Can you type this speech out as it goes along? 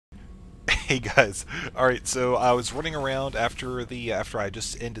Hey guys, alright, so I was running around after I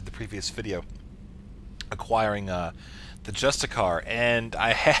just ended the previous video acquiring the Justicar, and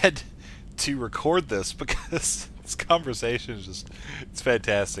I had to record this because this conversation is just, it's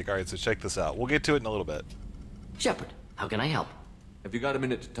fantastic. Alright, so check this out. We'll get to it in a little bit. Shepard, how can I help? Have you got a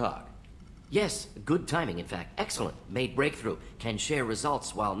minute to talk? Yes, good timing, in fact. Excellent. Made breakthrough. Can share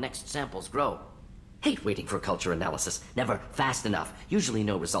results while next samples grow. Hate waiting for culture analysis. Never fast enough. Usually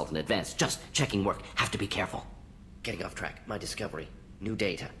no result in advance. Just checking work. Have to be careful. Getting off track. My discovery. New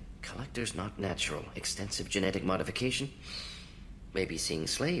data. Collectors not natural. Extensive genetic modification. Maybe seeing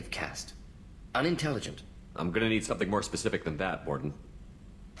slave caste. Unintelligent. I'm gonna need something more specific than that, Warden.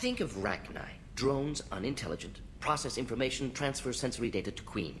 Think of Rachni. Drones unintelligent. Process information, transfer sensory data to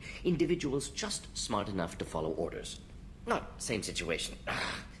Queen. Individuals just smart enough to follow orders. Not same situation.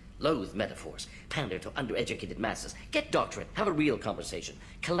 Loathe metaphors. Pander to undereducated masses. Get doctrine. Have a real conversation.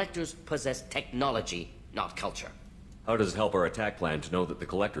 Collectors possess technology, not culture. How does it help our attack plan to know that the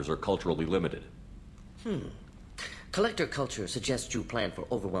collectors are culturally limited? Collector culture suggests you plan for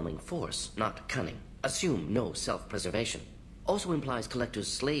overwhelming force, not cunning. Assume no self-preservation. Also implies collectors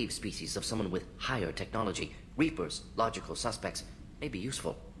slave species of someone with higher technology. Reapers, logical suspects, may be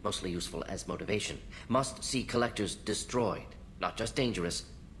useful, mostly useful as motivation. Must see collectors destroyed, not just dangerous,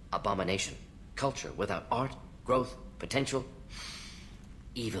 abomination. Culture without art, growth, potential,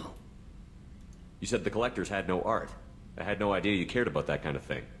 evil. You said the collectors had no art. I had no idea you cared about that kind of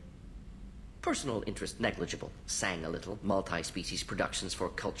thing. Personal interest negligible. Sang a little. Multi-species productions for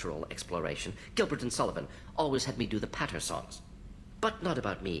cultural exploration. Gilbert and Sullivan always had me do the patter songs. But not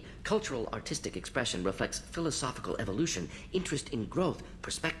about me. Cultural artistic expression reflects philosophical evolution, interest in growth,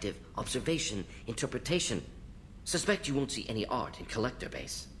 perspective, observation, interpretation. Suspect you won't see any art in collector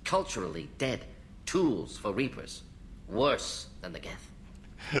base. Culturally dead. Tools for reapers. Worse than the Geth.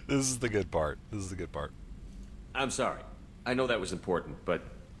 This is the good part. This is the good part. I'm sorry. I know that was important, but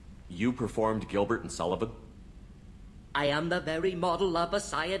you performed Gilbert and Sullivan? I am the very model of a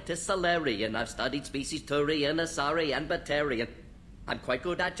scientist Solarian. I've studied species Turian, Asari, and Batarian. I'm quite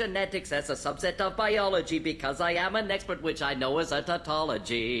good at genetics as a subset of biology because I am an expert, which I know is a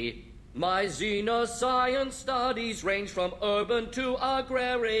tautology. My xenoscience studies range from urban to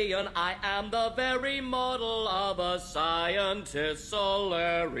agrarian. I am the very model of a scientist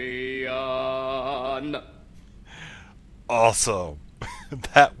Solarian. Awesome.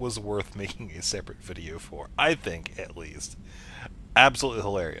 That was worth making a separate video for, I think, at least. Absolutely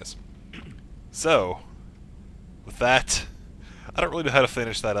hilarious. So, with that, I don't really know how to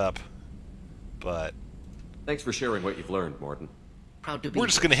finish that up, but Thanks for sharing what you've learned, Morton. Proud to be we're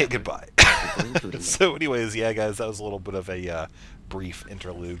just going to hit goodbye. So anyways, yeah guys, that was a little bit of a brief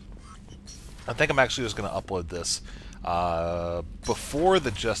interlude. I think I'm actually just going to upload this before the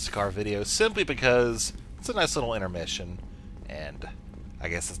Justicar video, simply because it's a nice little intermission, and I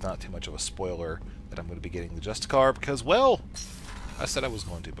guess it's not too much of a spoiler that I'm going to be getting the Justicar, because, well, I said I was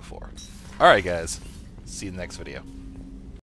going to before. Alright guys, see you in the next video.